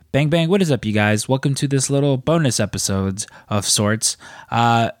Bang bang, what is up, you guys? Welcome to this little bonus episodes of sorts.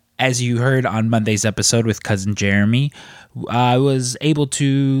 As you heard on Monday's episode with cousin Jeremy, I was able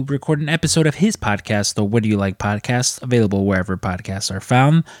to record an episode of his podcast, the What Do You Like podcast, available wherever podcasts are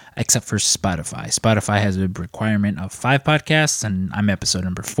found, except for Spotify. Spotify has a requirement of 5 podcasts, and I'm episode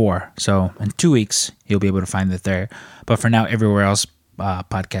number 4. So in 2 weeks, you'll be able to find it there. But for now, everywhere else,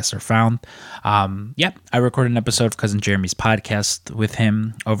 podcasts are found. I recorded an episode of Cousin Jeremy's podcast with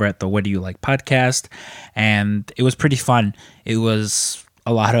him over at the What Do You Like podcast, and it was pretty fun. It was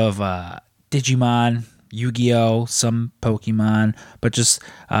a lot of Digimon, Yu-Gi-Oh, some Pokemon, but just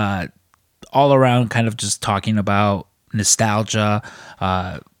all around kind of just talking about nostalgia,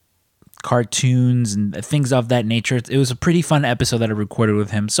 cartoons and things of that nature. It was a pretty fun episode that I recorded with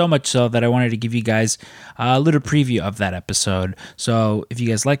him, so much so that I wanted to give you guys a little preview of that episode. So if you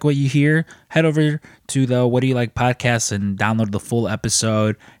guys like what you hear, head over to the What Do You Like podcast and download the full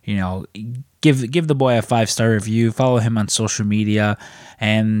episode. You know, give the boy a 5-star review, follow him on social media,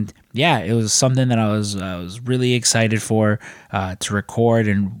 and yeah, it was something that I was really excited for to record.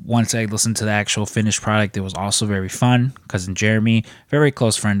 And once I listened to the actual finished product, it was also very fun. Cousin Jeremy, very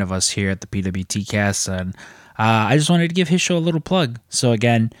close friend of us here at the PWT Cast, and I just wanted to give his show a little plug. So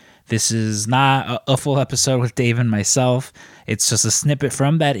again, this is not a full episode with Dave and myself. It's just a snippet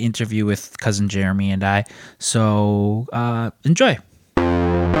from that interview with cousin Jeremy and I. So enjoy.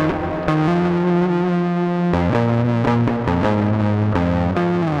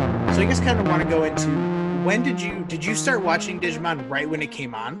 So I just kind of want to go into, when did you start watching Digimon right when it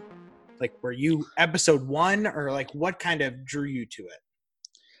came on? Like, were you episode 1, or like what kind of drew you to it?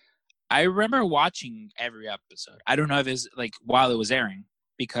 I remember watching every episode. I don't know if it's like while it was airing,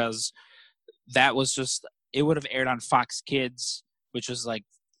 because that was just, it would have aired on Fox Kids, which was like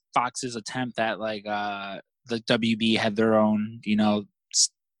Fox's attempt at like the WB had their own,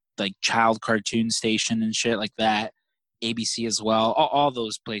 like child cartoon station and shit like that. ABC as well, all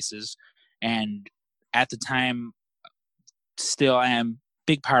those places. And at the time, still I am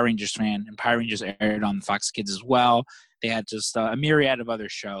big Power Rangers fan, and Power Rangers aired on Fox Kids as well. They had just a myriad of other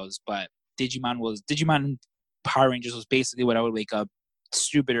shows, but Digimon Power Rangers was basically what I would wake up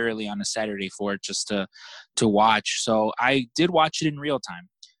stupid early on a Saturday for, just to watch. So I did watch it in real time.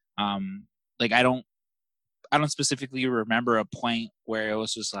 Like I don't specifically remember a point where it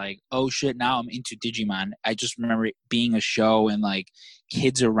was just like, oh shit, now I'm into Digimon. I just remember it being a show and like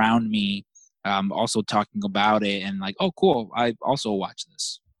kids around me also talking about it and like, oh cool, I also watch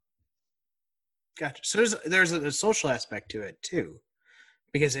this. Gotcha. So there's a social aspect to it too,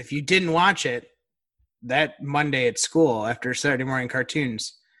 because if you didn't watch it that Monday at school after Saturday morning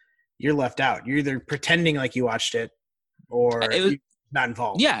cartoons, you're left out. You're either pretending like you watched it or you're not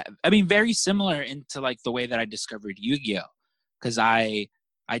involved. Yeah, I mean, very similar into like the way that I discovered Yu-Gi-Oh, because I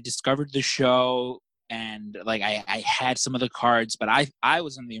discovered the show and like I had some of the cards, but I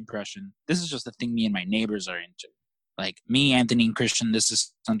was under the impression this is just a thing me and my neighbors are into. Like me, Anthony, and Christian, this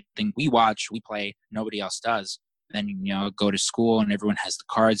is something we watch, we play, nobody else does. And then go to school and everyone has the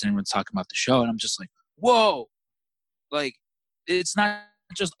cards and everyone's talking about the show, and I'm just like, whoa, like it's not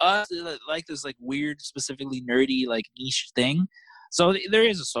just us like this like weird, specifically nerdy, like niche thing. So there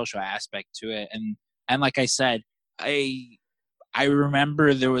is a social aspect to it, and like I said, I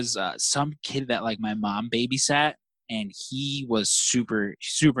remember there was some kid that like my mom babysat, and he was super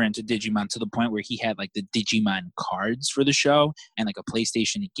super into Digimon to the point where he had like the Digimon cards for the show and like a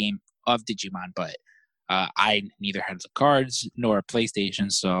PlayStation game of Digimon, but I neither had the cards nor a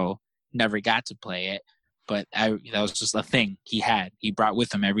PlayStation, so never got to play it. But that was just a thing he had. He brought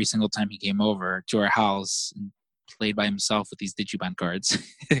with him every single time he came over to our house and played by himself with these Digimon cards.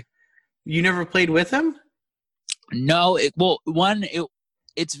 You never played with him? No, it was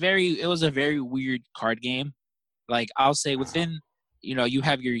a very weird card game. Like I'll say within, you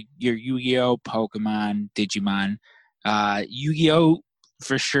have your Yu-Gi-Oh, Pokemon, Digimon, Yu-Gi-Oh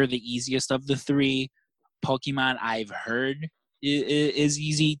for sure the easiest of the 3. Pokemon I've heard is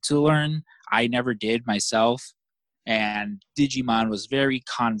easy to learn. I never did myself, and Digimon was very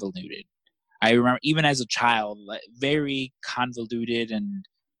convoluted. I remember even as a child, very convoluted and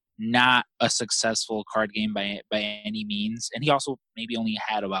not a successful card game by any means. And he also maybe only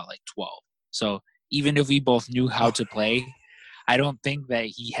had about like 12. So even if we both knew how to play, I don't think that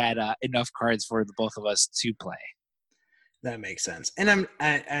he had enough cards for the both of us to play. That makes sense. And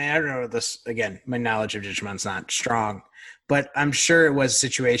I don't know this, again, my knowledge of Digimon's not strong, but I'm sure it was a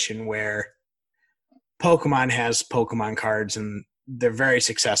situation where Pokemon has Pokemon cards and they're very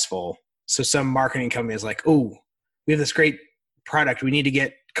successful. So some marketing company is like, oh, we have this great product. We need to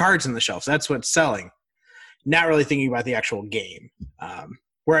get cards on the shelves. That's what's selling. Not really thinking about the actual game.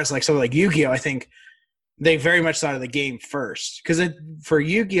 Whereas like something like Yu-Gi-Oh, I think they very much thought of the game first. Because for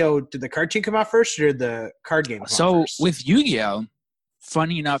Yu-Gi-Oh, did the cartoon come out first or did the card game come out So first? with Yu-Gi-Oh,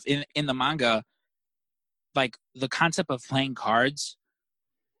 funny enough, in the manga, like the concept of playing cards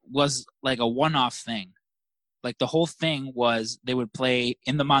was like a one-off thing. Like the whole thing was they would play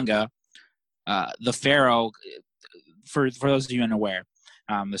in the manga. The Pharaoh, for those of you unaware,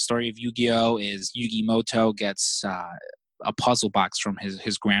 the story of Yu-Gi-Oh is Yugi Moto gets a puzzle box from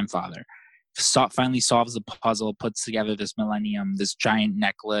his grandfather. Finally solves the puzzle, puts together this millennium, this giant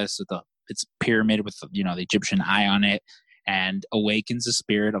necklace with its pyramid with the Egyptian eye on it, and awakens the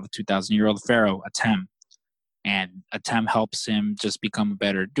spirit of a 2,000-year-old pharaoh, Atem. And Atem helps him just become a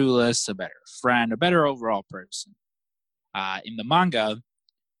better duelist, a better friend, a better overall person. In the manga,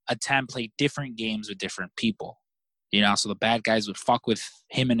 Atem played different games with different people. So the bad guys would fuck with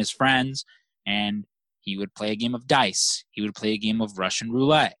him and his friends, and he would play a game of dice. He would play a game of Russian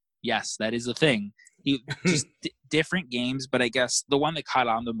roulette. Yes, that is a thing. Just different games, but I guess the one that caught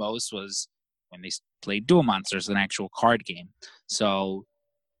on the most was when they played Duel Monsters, an actual card game. So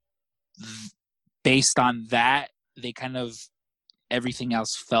based on that, they kind of everything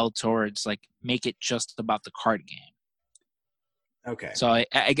else fell towards like make it just about the card game. Okay. So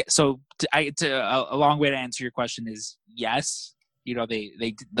I get a long way to answer your question is yes. They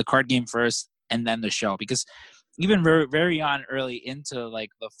did the card game first and then the show, because even very, very on early into like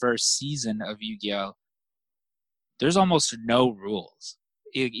the first season of Yu-Gi-Oh, there's almost no rules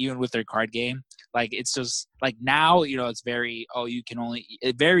even with their card game. Like it's just like now it's very you can only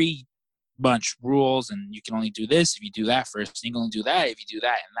very much rules, and you can only do this if you do that first, and you can only do that if you do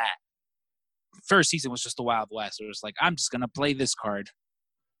that and that. First season was just the Wild West. It was like, I'm just gonna play this card,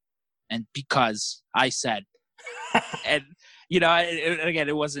 and because I said, and again,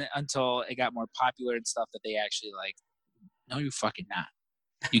 it wasn't until it got more popular and stuff that they actually like, no, you fucking not.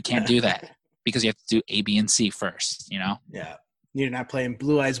 You can't do that because you have to do A, B, and C first. Yeah, you're not playing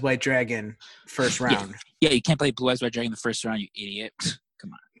Blue Eyes White Dragon first round. Yeah, you can't play Blue Eyes White Dragon the first round, you idiot.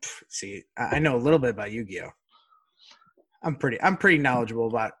 Come on. See, I know a little bit about Yu-Gi-Oh. I'm pretty knowledgeable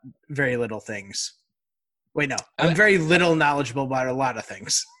about very little things. Wait, no, I'm very little knowledgeable about a lot of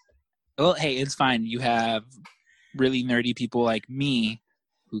things. Well, hey, it's fine. You have really nerdy people like me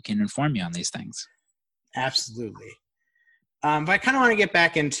who can inform you on these things. Absolutely. But I kind of want to get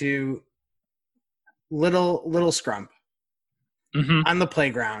back into little Scrump on the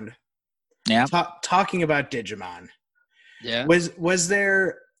playground. Yeah. Talking about Digimon. Yeah.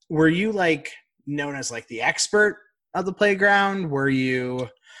 Were you like known as like the expert of the playground? Were you,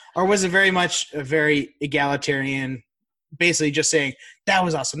 or was it very much a very egalitarian, basically just saying that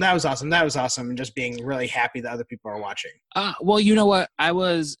was awesome, and just being really happy that other people are watching? Well, you know what? I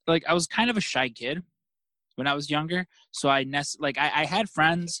was kind of a shy kid when I was younger. So I had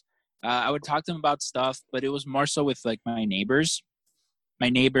friends. I would talk to them about stuff, but it was more so with like my neighbors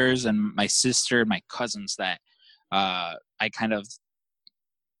and my sister and my cousins that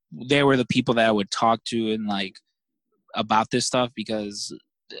they were the people that I would talk to and like about this stuff, because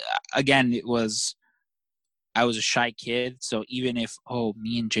again, I was a shy kid. So even if,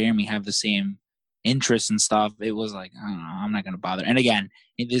 me and Jeremy have the same interests and stuff, it was like, I don't know, I'm not going to bother. And again,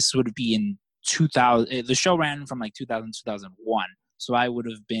 this would be in 2000. The show ran from like 2000, 2001. So I would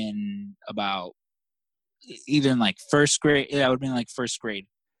have been about either in like first grade. Yeah, I would have been like first grade,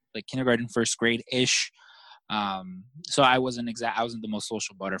 like kindergarten, first grade ish. So I wasn't the most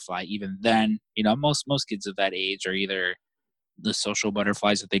social butterfly even then. Most kids of that age are either the social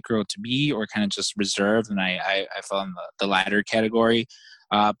butterflies that they grow to be, or kind of just reserved. And I fell in the latter category.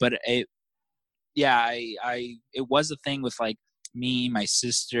 But it was a thing with like me, my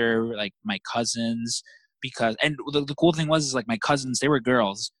sister, like my cousins, and the cool thing was like my cousins, they were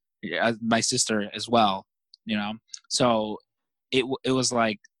girls, my sister as well, so it was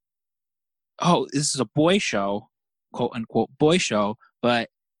like, this is a boy show, quote unquote boy show, but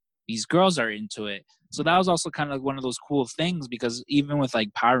these girls are into it. So that was also kind of one of those cool things, because even with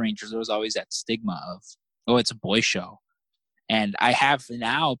like Power Rangers, there was always that stigma of, it's a boy show. And I have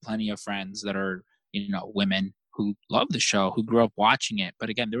now plenty of friends that are, women who love the show, who grew up watching it. But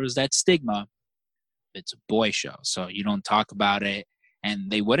again, there was that stigma. It's a boy show, so you don't talk about it. And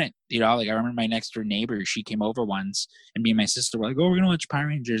they wouldn't, like I remember my next door neighbor, she came over once and me and my sister were like, we're going to watch Power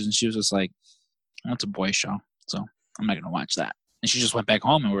Rangers. And she was just like, it's a boy show, so I'm not going to watch that. And she just went back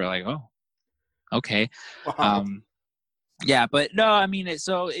home and we were like, okay. Wow. Yeah, but no, I mean,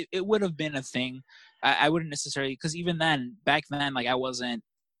 it would have been a thing. I wouldn't necessarily, because even then, back then, like I wasn't,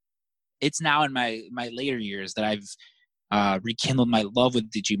 it's now in my later years that I've rekindled my love with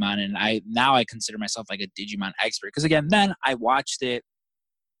Digimon, and I consider myself like a Digimon expert. Because again, then I watched it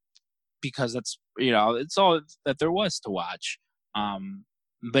because that's, it's all that there was to watch.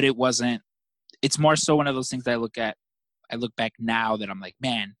 But it wasn't. It's more so one of those things that I look back now that I'm like,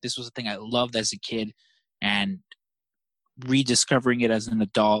 man, this was a thing I loved as a kid, and rediscovering it as an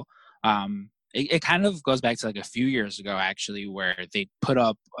adult. It kind of goes back to like a few years ago, actually, where they put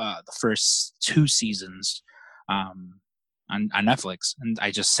up the first 2 seasons on Netflix, and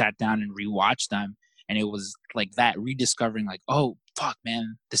I just sat down and rewatched them, and it was like that, rediscovering like, oh fuck,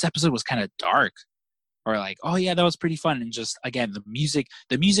 man, this episode was kind of dark, or like, oh yeah, that was pretty fun. And just again, the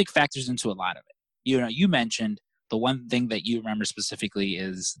music factors into a lot of it. You mentioned the one thing that you remember specifically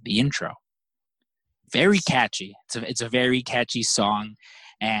is the intro. Very catchy. It's a very catchy song,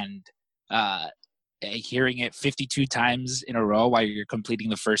 and hearing it 52 times in a row while you're completing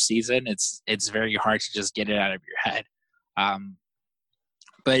the first season, it's very hard to just get it out of your head.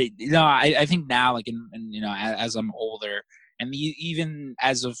 But I think now, like, as I'm older, and even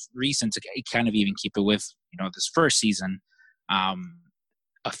as of recent, to kind of even keep it with this first season, a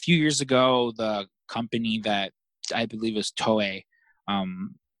few years ago, the company that I believe is Toei,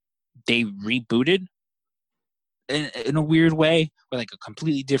 they rebooted in a weird way, with like a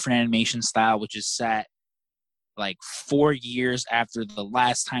completely different animation style, which is set like 4 years after the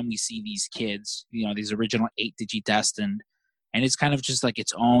last time we see these kids, these original 8 Digidestined. And it's kind of just like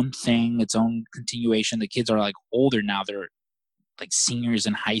its own thing, its own continuation. The kids are like older now. They're like seniors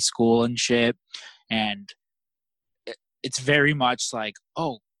in high school and shit. And it's very much like,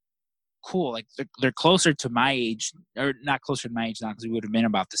 oh, cool. Like they're closer to my age, or not closer to my age now, because we would have been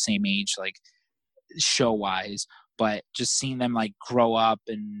about the same age, like show wise. But just seeing them like grow up,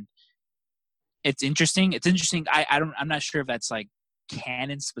 and it's interesting. I'm not sure if that's like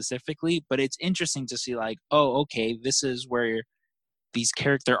canon specifically, but it's interesting to see like, oh, okay, this is where these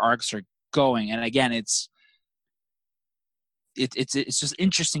character arcs are going. And again, it's just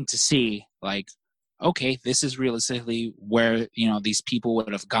interesting to see like, okay, this is realistically where these people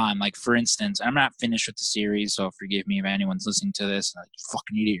would have gone. Like, for instance, I'm not finished with the series, so forgive me if anyone's listening to this, like, you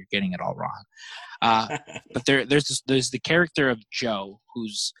fucking idiot, you're getting it all wrong. But there's the character of Joe,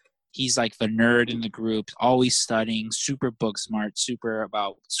 he's like the nerd in the group, always studying, super book smart, super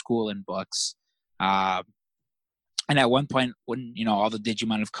about school and books. And at one point, when all the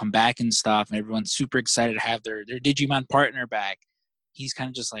Digimon have come back and stuff, and everyone's super excited to have their Digimon partner back, he's kind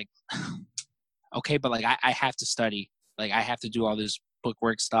of just like, okay, but like I have to study, like I have to do all this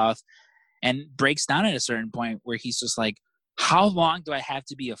bookwork stuff, and breaks down at a certain point where he's just like, how long do I have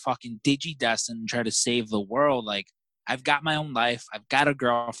to be a fucking Digidestined and try to save the world? Like, I've got my own life, I've got a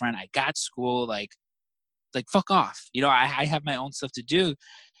girlfriend, I got school, like fuck off. I have my own stuff to do.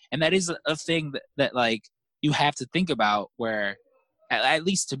 And that is a thing that like you have to think about, where at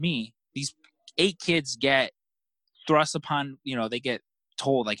least to me, these 8 kids get thrust upon, they get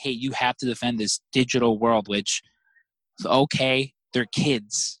told like, hey, you have to defend this digital world, which, okay, they're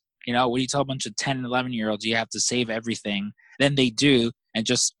kids. When you tell a bunch of 10 and 11-year-olds you have to save everything, then they do. And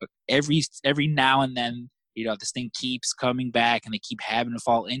just every now and then, this thing keeps coming back, and they keep having to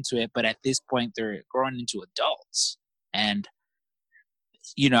fall into it. But at this point, they're growing into adults. And,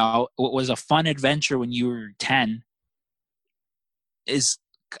 what was a fun adventure when you were 10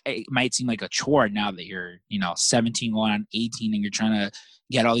 it might seem like a chore now that you're, 17 going on 18, and you're trying to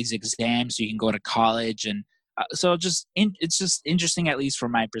get all these exams so you can go to college. And so it's just interesting, at least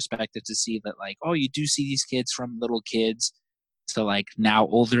from my perspective, to see that like, oh, you do see these kids from little kids to like now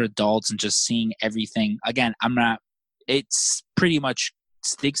older adults, and just seeing everything. Again, it's pretty much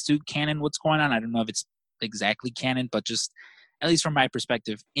sticks to canon what's going on. I don't know if it's exactly canon, but just at least from my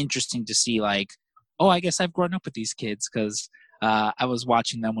perspective, interesting to see like, oh, I guess I've grown up with these kids, because I was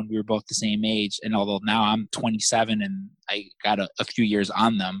watching them when we were both the same age. And although now I'm 27 and I got a few years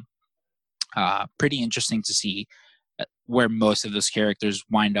on them, pretty interesting to see where most of those characters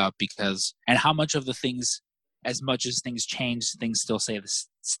wind up, and how much of the things, as much as things change, things still stay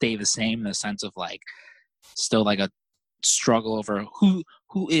the same, in the sense of like still like a struggle over who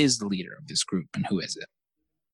is the leader of this group and who is it.